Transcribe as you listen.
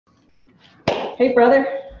Hey,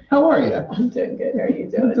 brother. How are you? I'm doing good. How are you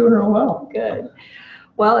doing? I'm doing real well. Good.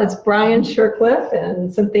 Well, it's Brian Shercliffe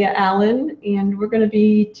and Cynthia Alon, and we're going to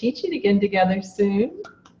be teaching again together soon.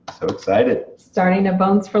 So excited. Starting a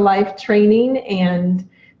Bones for Life training, and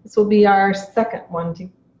this will be our second one.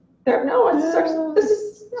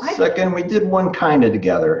 Second, we did one kind of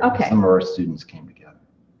together. Okay. Some of our students came together.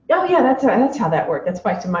 Oh, yeah, that's how that worked. That's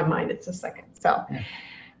why to my mind it's the second. So. Yeah.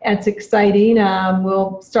 It's exciting.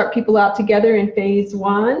 We'll start people out together in phase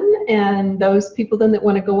 1, and those people then that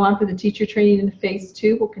want to go on for the teacher training in phase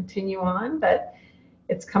 2 will continue on, but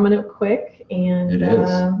it's coming up quick. And it is.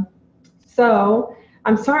 So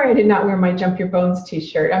I'm sorry I did not wear my Jump Your Bones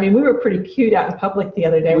t-shirt. I mean, we were pretty cute out in public the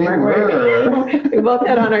other day, weren't we? We both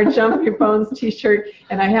had on our Jump Your Bones t-shirt,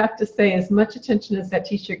 and I have to say, as much attention as that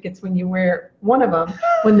t-shirt gets when you wear one of them,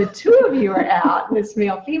 when the two of you are out, and it's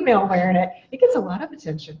male, female wearing it, it gets a lot of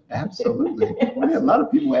attention. Absolutely. We had a lot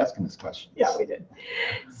of people asking this question. Yeah, we did.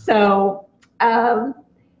 So,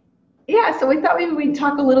 so we thought maybe we'd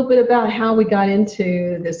talk a little bit about how we got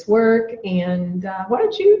into this work, and why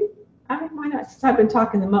don't you, why not, since I've been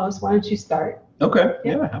talking the most, why don't you start? Okay,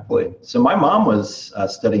 yeah, happily. So my mom was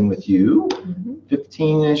studying with you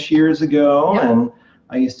 15-ish years ago, and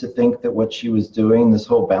I used to think that what she was doing, this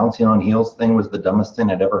whole bouncing on heels thing, was the dumbest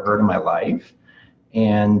thing I'd ever heard in my life.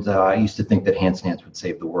 And I used to think that handstands would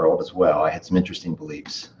save the world as well. I had some interesting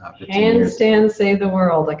beliefs. Handstands save the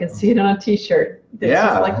world. I can see it on a t-shirt.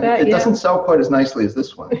 Yeah, like that. It doesn't sell quite as nicely as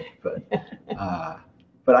this one, but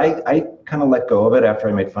I kind of let go of it after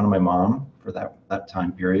I made fun of my mom for that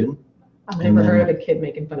time period. I've never heard of a kid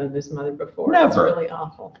making fun of his mother before. Never. It's really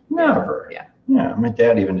awful. Never. Yeah. My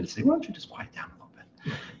dad even did say, why don't you just quiet down a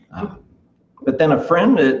little bit? But then a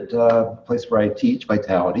friend at the place where I teach,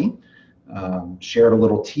 Vitality, shared a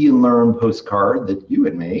little Tea and Learn postcard that you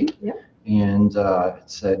had made. Yep. And it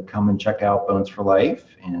said, come and check out Bones for Life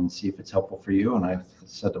and see if it's helpful for you. And I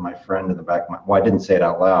said to my friend in the back of well, I didn't say it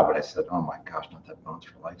out loud, but I said, oh my gosh, not that Bones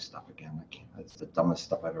for Life stuff again. That's the dumbest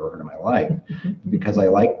stuff I've ever heard in my life. Because I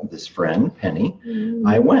liked this friend, Penny,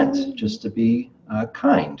 I went just to be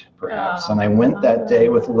kind, perhaps. And I went that day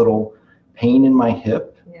with a little pain in my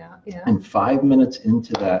hip. And 5 minutes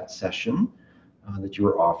into that session that you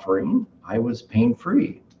were offering, I was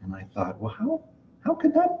pain-free. And I thought, well, how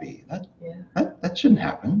could that be? That shouldn't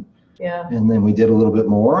happen. Yeah. And then we did a little bit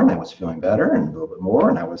more, and I was feeling better, and a little bit more,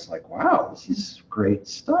 and I was like, wow, this is great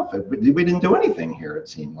stuff. We didn't do anything here, it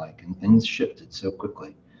seemed like, and things shifted so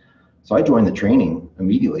quickly. So I joined the training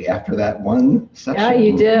immediately after that one session. Yeah,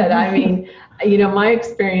 you did. I mean, my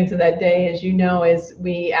experience of that day, as you know, is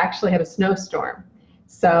we actually had a snowstorm.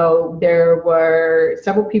 So there were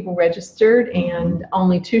several people registered, and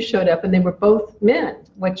only 2 showed up, and they were both men,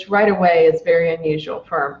 which right away is very unusual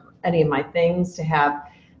for any of my things. To have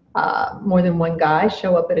more than one guy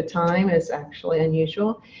show up at a time is actually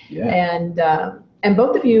unusual. Yeah. And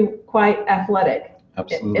both of you quite athletic.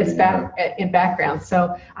 Absolutely. In background.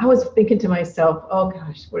 So I was thinking to myself, oh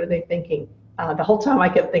gosh, what are they thinking? The whole time I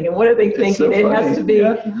kept thinking, what are they thinking? So it funny. has to be.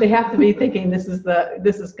 They have to be thinking this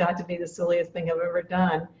has got to be the silliest thing I've ever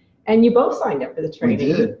done. And you both signed up for the training.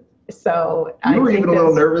 We did. So you were even a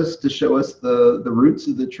little nervous to show us the roots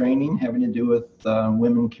of the training, having to do with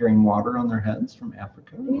women carrying water on their heads from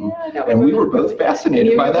Africa. Yeah, and we were both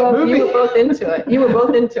fascinated by that movie. You were both into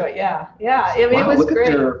it. Yeah. Yeah. I mean, wow, it was look great.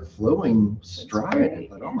 At their flowing stride. I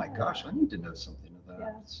thought, oh my gosh, I need to know something of that.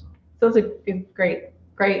 Yeah. So it was a great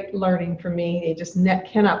learning for me. You just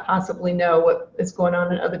cannot possibly know what is going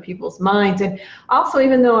on in other people's minds. And also,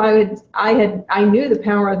 even though I knew the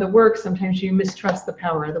power of the work, sometimes you mistrust the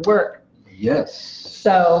power of the work. Yes.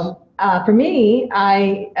 So for me,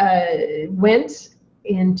 I went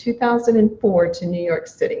in 2004 to New York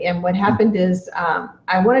City. And what happened is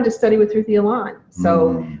I wanted to study with Ruthy Alon.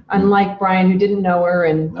 So unlike Brian, who didn't know her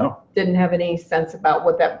and didn't have any sense about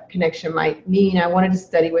what that connection might mean, I wanted to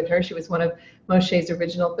study with her. She was one of Moshe's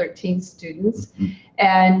original 13 students.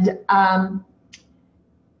 And I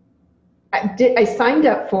signed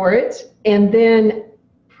up for it. And then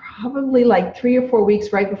probably like 3 or 4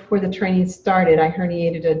 weeks right before the training started, I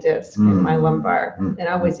herniated a disc in my lumbar. And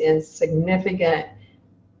I was in significant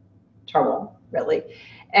trouble, really.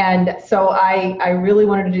 And so I really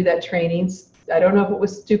wanted to do that training. I don't know if it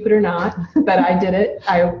was stupid or not, but I did it.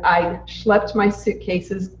 I schlepped my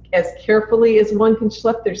suitcases as carefully as one can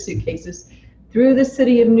schlep their suitcases through the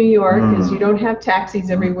city of New York, because you don't have taxis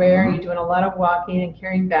everywhere. You're doing a lot of walking and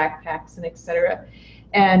carrying backpacks and etc.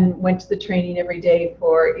 And went to the training every day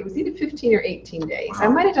for, it was either 15 or 18 days. I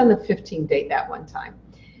might have done the 15 day that one time.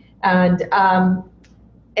 And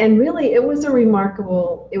really, it was a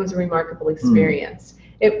remarkable experience.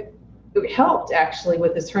 it helped actually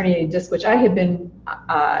with this herniated disc, which I had been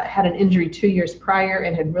had an injury 2 years prior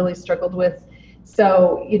and had really struggled with.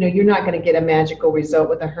 So, you know, you're not going to get a magical result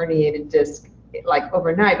with a herniated disc like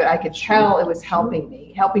overnight, but I could tell it was helping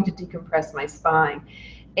me, helping to decompress my spine.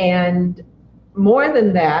 And more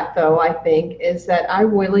than that, though, I think, is that I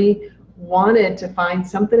really wanted to find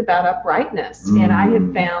something about uprightness. And I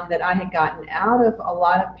had found that I had gotten out of a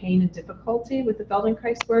lot of pain and difficulty with the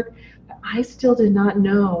Feldenkrais work, but I still did not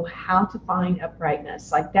know how to find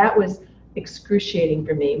uprightness. Like, that was excruciating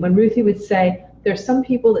for me. When Ruthy would say, there's some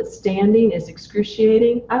people that standing is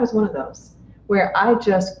excruciating, I was one of those, where I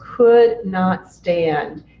just could not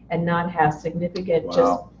stand and not have significant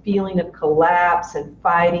just feeling of collapse and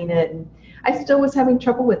fighting it. And I still was having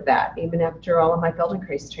trouble with that even after all of my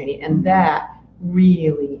Feldenkrais training. And that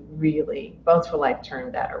really, really, Bones for Life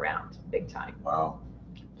turned that around big time. Wow.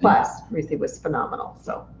 Plus, Ruthy was phenomenal.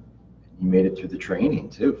 So you made it through the training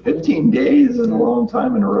too. 15 days is a long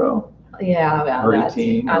time in a row. Yeah, well,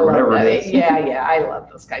 I love that. Yeah, I love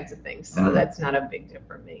those kinds of things. So that's not a big deal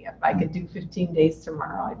for me. If I could do 15 days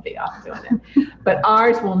tomorrow, I'd be off doing it. But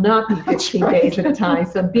ours will not be 15 days at a time,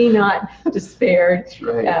 so be not despaired. That's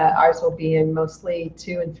right. Ours will be in mostly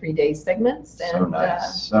 2 and 3 day segments. And, so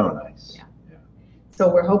nice, so nice. Yeah.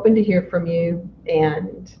 So we're hoping to hear from you,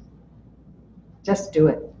 and just do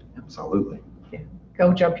it. Absolutely. Yeah.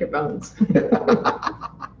 Go jump your bones.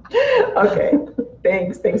 Okay.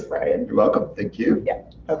 Thanks, Brian. You're welcome. Thank you. Yeah.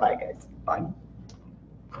 Bye-bye, guys. Bye.